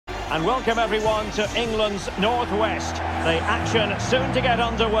and welcome everyone to England's Northwest. The action soon to get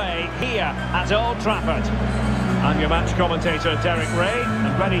underway here at Old Trafford. I'm your match commentator, Derek Ray,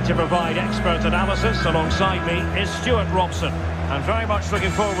 and ready to provide expert analysis alongside me is Stuart Robson. I'm very much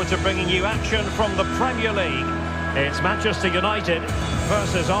looking forward to bringing you action from the Premier League. It's Manchester United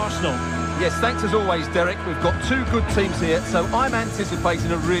versus Arsenal. Yes, thanks as always, Derek. We've got two good teams here, so I'm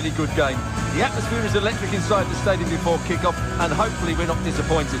anticipating a really good game. The atmosphere is electric inside the stadium before kick-off, and hopefully we're not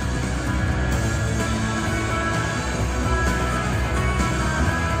disappointed.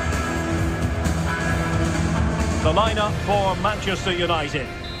 The lineup for Manchester United.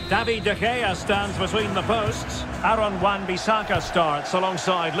 David De Gea stands between the posts. Aaron Wan-Bissaka starts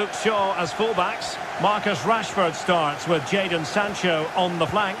alongside Luke Shaw as fullbacks. Marcus Rashford starts with Jadon Sancho on the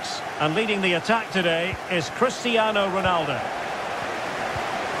flanks. And leading the attack today is Cristiano Ronaldo.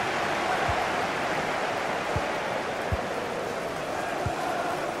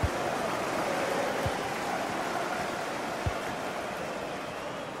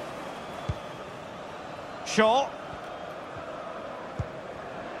 Shaw.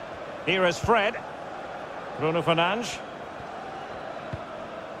 Here is Fred. Bruno Fernandes.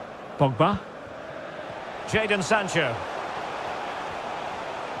 Pogba. Jadon Sancho.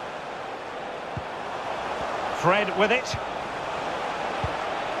 Fred with it.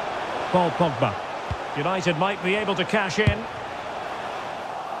 Paul Pogba. United might be able to cash in.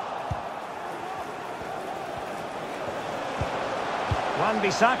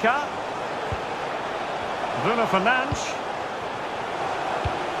 Wan-Bissaka. Bruno Fernandes.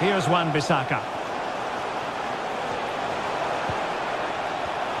 Here's Wan-Bissaka.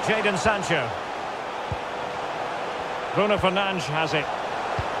 Jadon Sancho. Bruno Fernandes has it.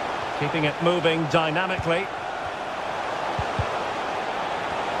 Keeping it moving dynamically.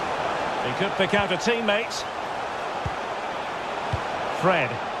 He could pick out a teammate. Fred.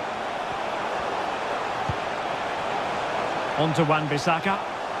 On to Wan-Bissaka.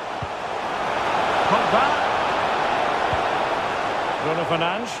 Pogba. Bruno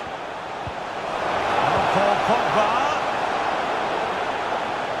Fernandes. Paul Pogba.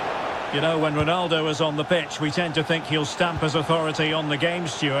 You know, when Ronaldo is on the pitch, we tend to think he'll stamp his authority on the game,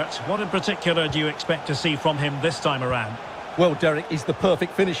 Stuart. What in particular do you expect to see from him this time around? Well, Derek, he's the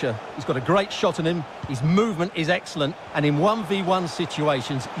perfect finisher. He's got a great shot in him, his movement is excellent, and in 1v1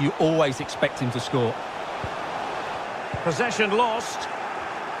 situations, you always expect him to score. Possession lost.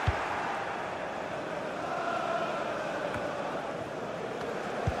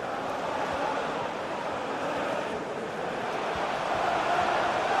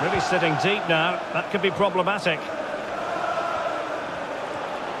 Really sitting deep now. That could be problematic.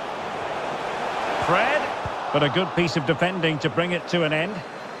 Fred. But a good piece of defending to bring it to an end.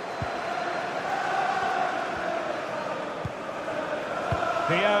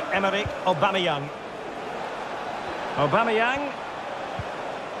 Pierre-Emerick Aubameyang. Aubameyang.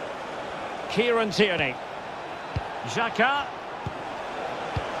 Kieran Tierney. Xhaka.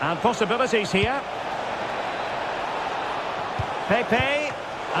 And possibilities here. Pepe.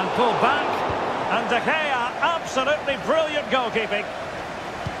 And pull back, and De Gea, absolutely brilliant goalkeeping.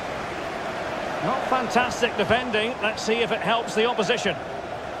 Not fantastic defending, let's see if it helps the opposition.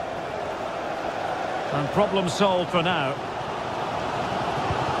 And problem solved for now.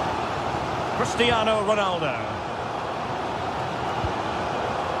 Cristiano Ronaldo.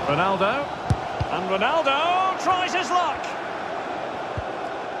 Ronaldo, and Ronaldo tries his luck.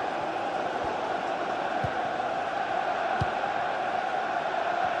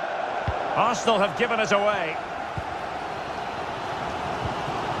 Arsenal have given it away.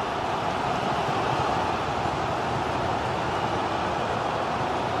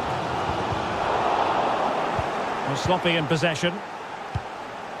 Well, sloppy in possession.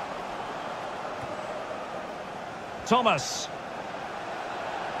 Thomas.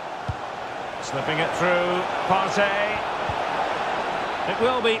 Slipping it through. Partey. It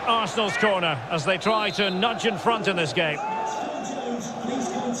will be Arsenal's corner as they try to nudge in front in this game.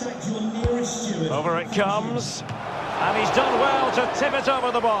 Over it comes, and he's done well to tip it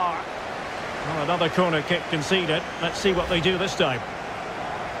over the bar. Well, another corner kick conceded. Let's see what they do this time.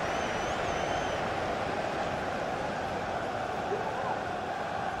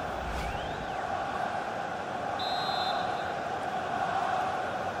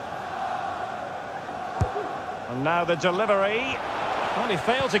 And now the delivery. Well, he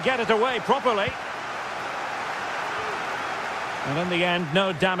failed to get it away properly. And in the end,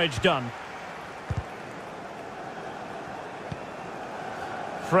 no damage done.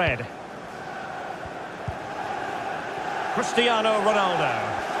 Fred. Cristiano Ronaldo.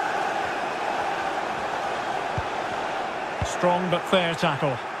 Strong but fair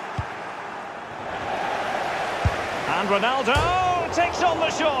tackle. And Ronaldo takes on the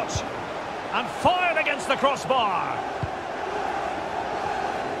shot. And fired against the crossbar.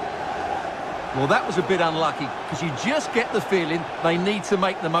 Well, that was a bit unlucky, because you just get the feeling they need to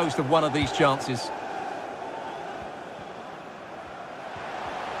make the most of one of these chances.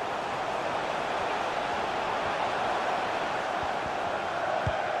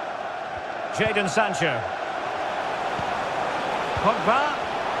 Jadon Sancho. Pogba.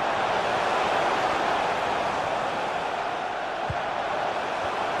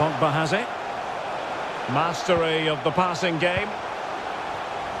 Pogba has it. Mastery of the passing game.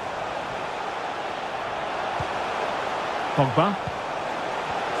 Pogba.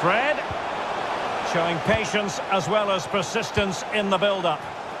 Fred. Showing patience as well as persistence in the build-up.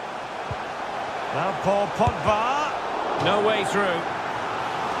 Now Paul Pogba. No way through.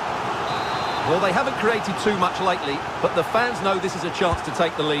 Well, they haven't created too much lately, but the fans know this is a chance to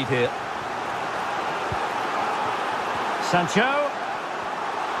take the lead here. Sancho.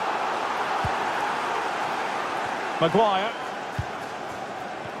 Maguire.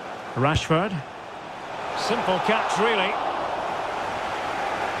 Rashford. Simple catch, really.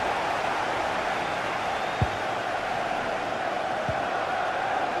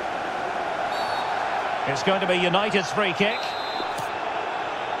 It's going to be United's free kick.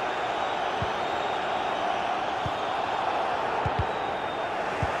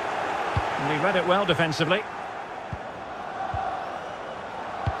 And he read it well defensively.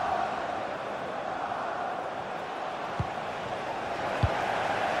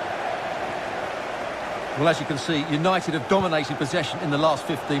 Well, as you can see, United have dominated possession in the last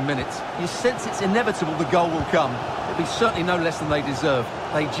 15 minutes. You sense it's inevitable the goal will come. It'll be certainly no less than they deserve.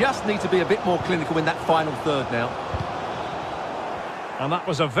 They just need to be a bit more clinical in that final third now. And that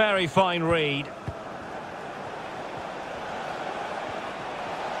was a very fine read.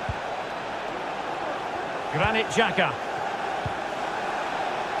 Granit Xhaka.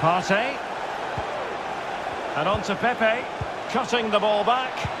 Partey. And on to Pepe. Cutting the ball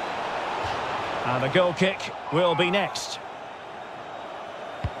back. And a goal kick will be next.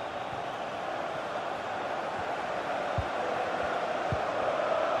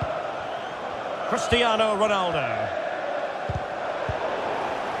 Cristiano Ronaldo.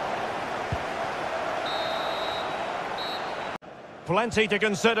 Plenty to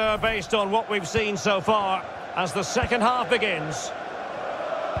consider based on what we've seen so far as the second half begins.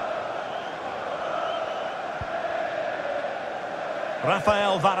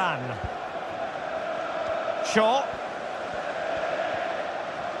 Rafael Varane. Shaw.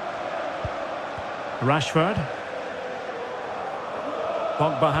 Rashford.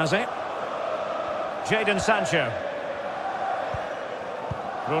 Pogba has it. Jadon Sancho.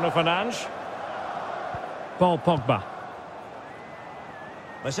 Bruno Fernandes. Paul Pogba.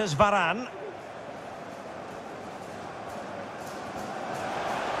 This is Varane.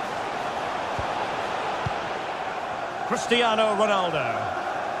 Cristiano Ronaldo.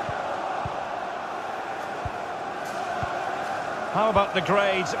 How about the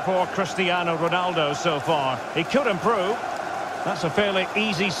grades for Cristiano Ronaldo so far? He could improve. That's a fairly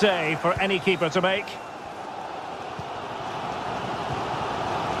easy save for any keeper to make.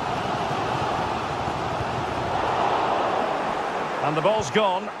 And the ball's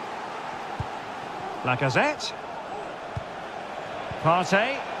gone. Lacazette.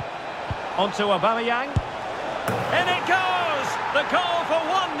 Partey. Onto Aubameyang. In it goes! The goal for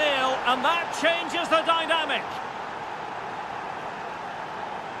 1-0, and that changes the dynamic.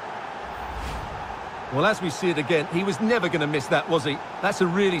 Well, as we see it again, he was never going to miss that, was he? That's a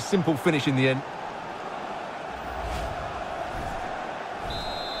really simple finish in the end.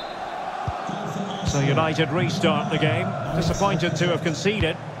 So United restart the game. Disappointed to have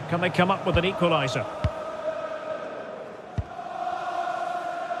conceded. Can they come up with an equaliser?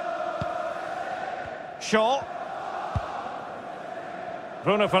 Shaw.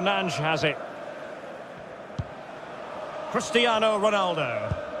 Bruno Fernandes has it. Cristiano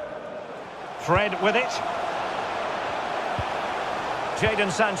Ronaldo. Fred with it.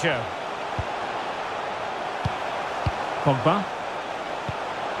 Jadon Sancho. Pogba.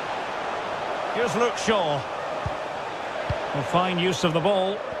 Here's Luke Shaw. Well, fine use of the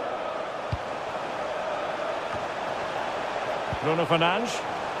ball. Bruno Fernandes.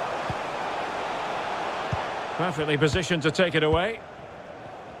 Perfectly positioned to take it away.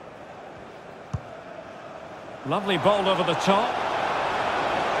 Lovely ball over the top.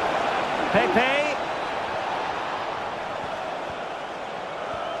 Pepe.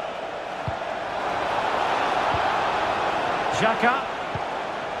 Xhaka.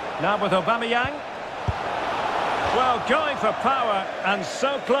 Now with Aubameyang. Well, going for power and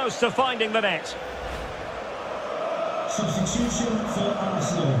so close to finding the net. Substitution for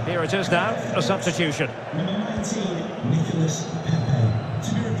Arsenal. Here it is now, a substitution. Number 19, Nicolas Pepe.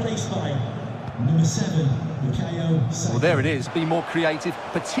 To be replaced by number 7, Bukayo Saka. Well, there it is. Be more creative,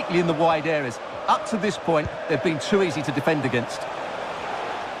 particularly in the wide areas. Up to this point, they've been too easy to defend against.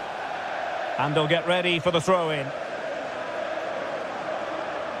 And they'll get ready for the throw-in.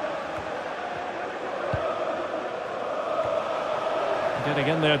 Getting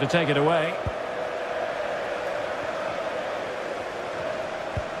in there to take it away.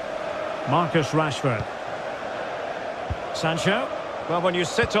 Marcus Rashford. Sancho. Well, when you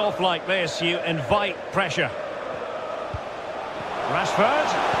sit off like this, you invite pressure. Rashford.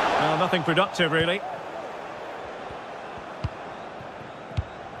 Well, nothing productive, really.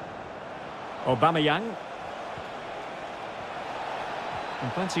 Aubameyang.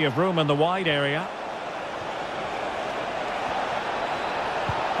 And plenty of room in the wide area.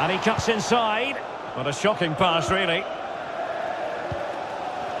 And he cuts inside. What a shocking pass, really.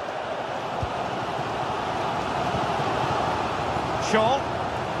 Shaw.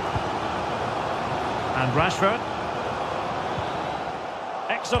 And Rashford.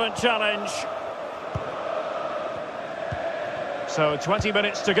 Excellent challenge. So 20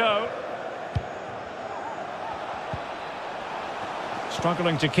 minutes to go.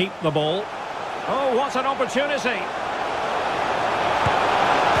 Struggling to keep the ball. Oh, what an opportunity.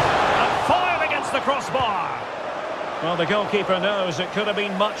 And fired against the crossbar. Well, the goalkeeper knows it could have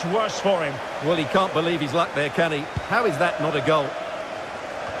been much worse for him. Well, he can't believe his luck there, can he? How is that not a goal?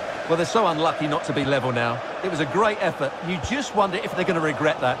 Well, they're so unlucky not to be level now. It was a great effort. You just wonder if they're going to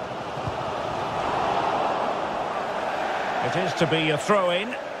regret that. It is to be a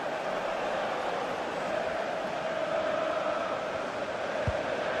throw-in.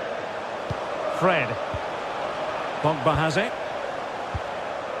 Fred. Pogba has it.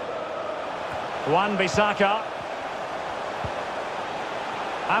 Wan-Bissaka.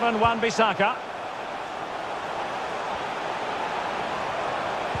 Aaron Wan-Bissaka.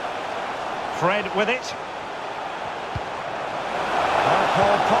 Fred with it.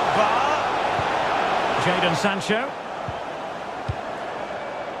 Paul Pogba. Jadon Sancho.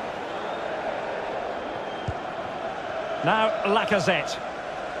 Now Lacazette.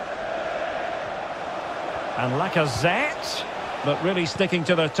 And Lacazette, but really sticking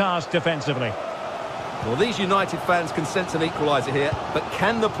to their task defensively. Well, these United fans can sense an equaliser here, but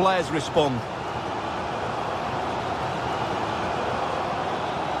can the players respond?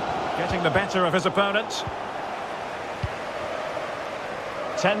 Getting the better of his opponent.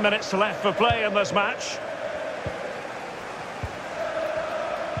 10 minutes left for play in this match.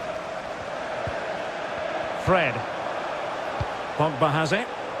 Fred. Pogba has it.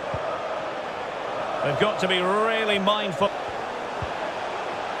 They've got to be really mindful.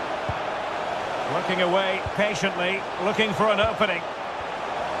 Working away patiently, looking for an opening.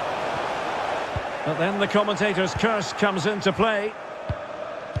 But then the commentator's curse comes into play.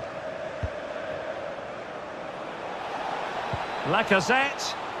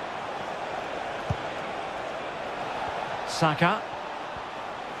 Lacazette. Saka.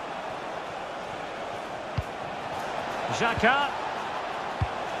 Xhaka.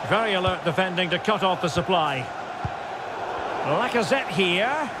 Very alert defending to cut off the supply. Lacazette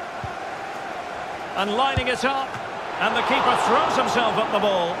here. And lining it up. And the keeper throws himself at the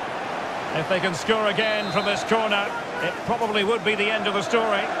ball. If they can score again from this corner, it probably would be the end of the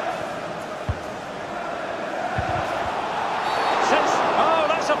story. Oh,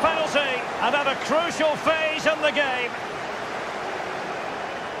 that's a penalty. And at a crucial phase in the game.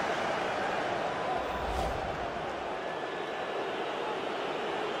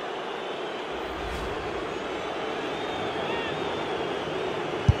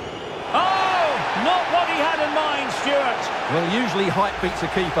 Well, usually height beats a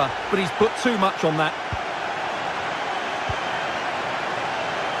keeper, but he's put too much on that.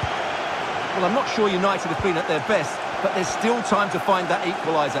 Well, I'm not sure United have been at their best, but there's still time to find that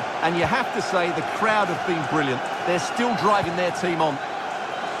equaliser. And you have to say the crowd have been brilliant. They're still driving their team on.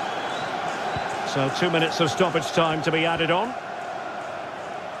 So 2 minutes of stoppage time to be added on.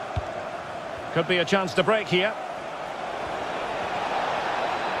 Could be a chance to break here.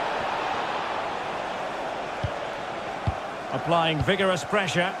 Applying vigorous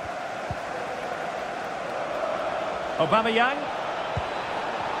pressure. Aubameyang.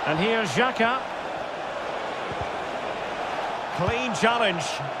 And here's Xhaka. Clean challenge.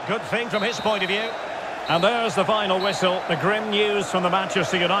 Good thing from his point of view. And there's the final whistle. The grim news from the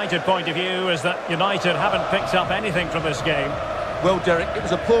Manchester United point of view is that United haven't picked up anything from this game. Well, Derek, it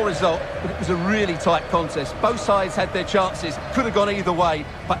was a poor result, but it was a really tight contest. Both sides had their chances, could have gone either way,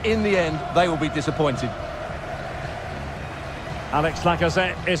 but in the end, they will be disappointed. Alex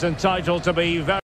Lacazette is entitled to be very